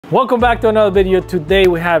Welcome back to another video. Today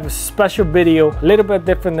we have a special video, a little bit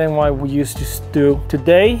different than what we used to do.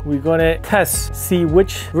 Today we're gonna see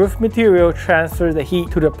which roof material transfers the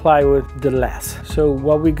heat to the plywood the less. So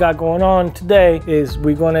what we got going on today is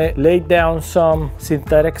we're gonna lay down some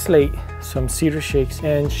synthetic slate, some cedar shakes,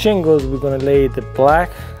 and shingles. We're gonna lay the black,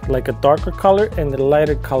 like a darker color, and the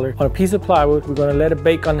lighter color on a piece of plywood. We're gonna let it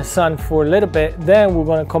bake on the sun for a little bit. Then we're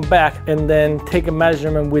gonna come back and then take a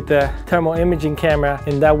measurement with the thermal imaging camera,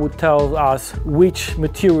 and that would tell us which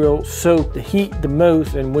material soaked the heat the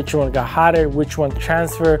most and which one got hotter, which one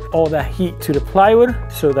transferred all that heat to the plywood.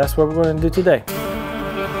 So that's what we're gonna do today.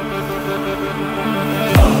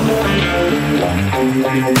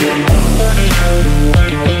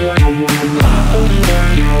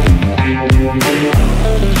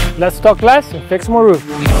 Let's talk less and fix more roof.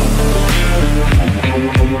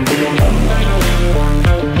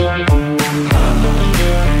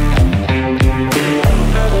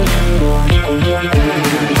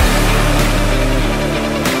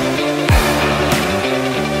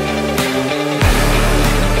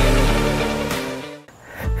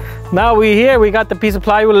 Now we're here, we got the piece of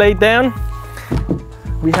plywood laid down.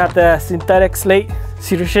 We have the synthetic slate,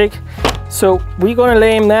 cedar shake. So we're gonna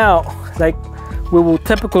lay them now like we will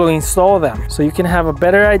typically install them, so you can have a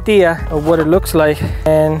better idea of what it looks like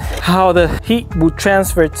and how the heat will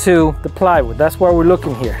transfer to the plywood. That's why we're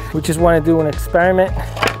looking here. We just want to do an experiment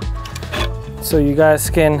so you guys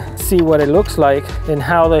can see what it looks like and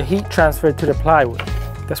how the heat transferred to the plywood.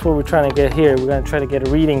 That's what we're trying to get here. We're going to try to get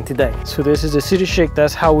a reading today. So this is the cedar shake.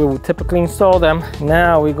 That's how we would typically install them.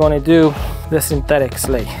 Now we're going to do the synthetic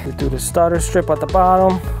slate. We do the starter strip at the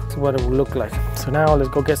bottom. That's what it will look like. So now let's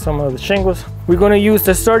go get some of the shingles. We're going to use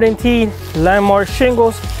the Certainty Landmark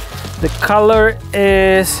shingles. The color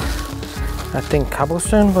is, I think,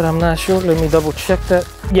 cobblestone, but I'm not sure. Let me double check that.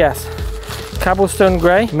 Yes, cobblestone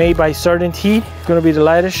gray, made by Certainty. It's going to be the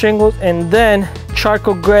lighter shingles, and then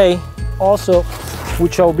charcoal gray also,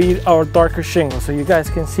 which will be our darker shingles. So you guys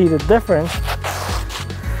can see the difference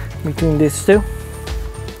between these two.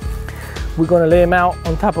 We're gonna lay them out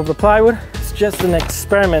on top of the plywood. It's just an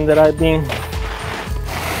experiment that I've been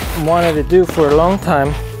wanted to do for a long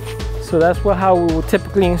time. So that's how we will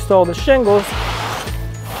typically install the shingles.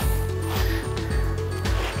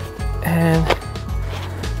 And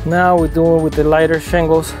now we're doing with the lighter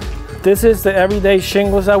shingles. This is the everyday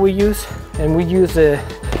shingles that we use, and we use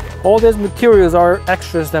all these materials are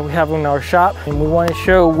extras that we have in our shop, and we want to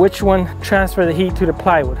show which one transfer the heat to the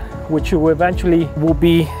plywood, which will eventually will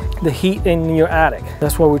be the heat in your attic.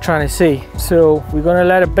 That's what we're trying to see. So we're gonna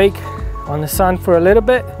let it bake on the sun for a little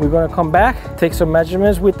bit. We're gonna come back, take some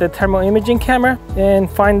measurements with the thermal imaging camera, and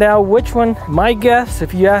find out which one. My guess,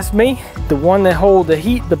 if you ask me, the one that hold the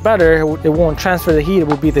heat the better, it won't transfer the heat, it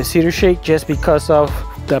will be the cedar shake, just because of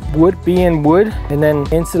the wood being wood and then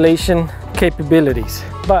insulation capabilities.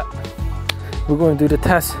 But we're going to do the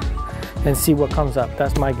test and see what comes up.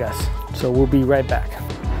 That's my guess. So we'll be right back.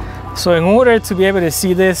 So in order to be able to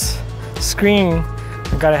see this screen,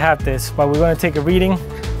 I gotta have this, but we're going to take a reading,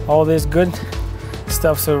 all this good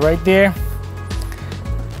stuff. So right there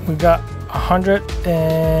we got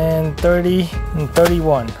 130 and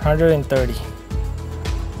 31, 130.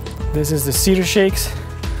 This is the cedar shakes.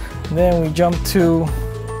 Then we jump to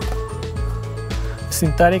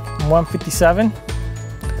synthetic, 157,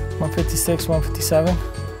 156, 157.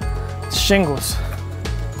 Shingles,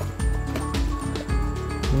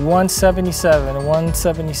 177,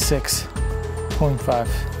 176.5.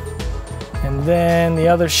 And then the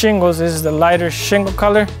other shingles is the lighter shingle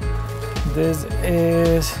color. This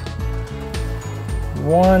is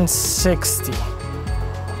 160,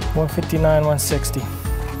 159, 160.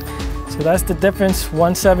 So that's the difference,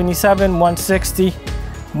 177, 160,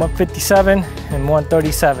 157, and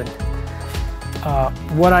 137.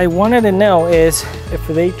 What I wanted to know is if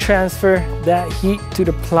they transfer that heat to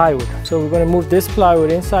the plywood. So we're going to move this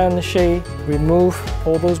plywood inside on the shade, remove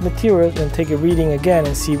all those materials, and take a reading again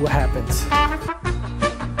and see what happens.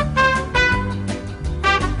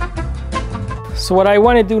 So what I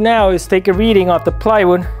want to do now is take a reading off the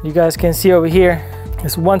plywood. You guys can see over here,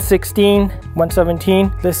 it's 116,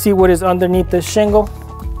 117. Let's see what is underneath this shingle.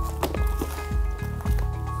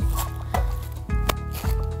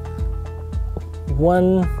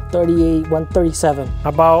 138, 137.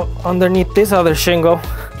 About underneath this other shingle,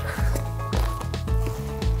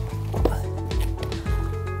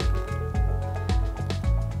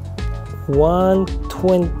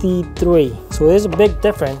 123. So there's a big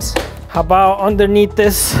difference. How about underneath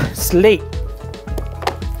this slate?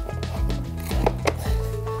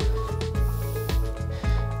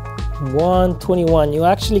 121. You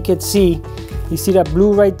actually could see You see that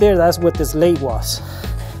blue right there? That's what this lathe was.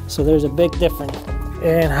 So there's a big difference.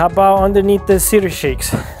 And how about underneath the cedar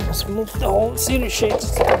shakes? Let's move the whole cedar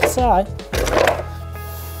shakes outside.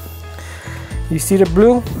 You see the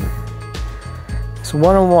blue? It's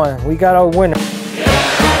 1-on-1. We got our winner.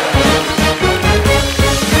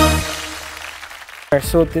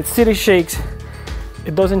 So the cedar shakes,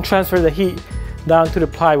 it doesn't transfer the heat down to the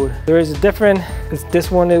plywood. There is a difference. This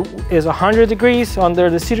one is 100 degrees under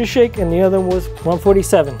the cedar shake, and the other was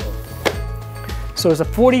 147. So it's a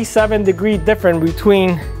 47-degree difference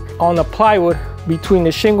between on the plywood between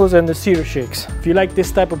the shingles and the cedar shakes. If you like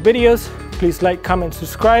this type of videos, please like, comment,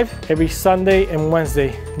 subscribe. Every Sunday and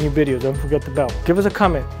Wednesday, new videos. Don't forget the bell. Give us a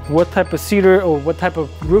comment. What type of cedar or what type of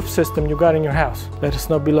roof system you got in your house? Let us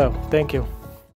know below. Thank you.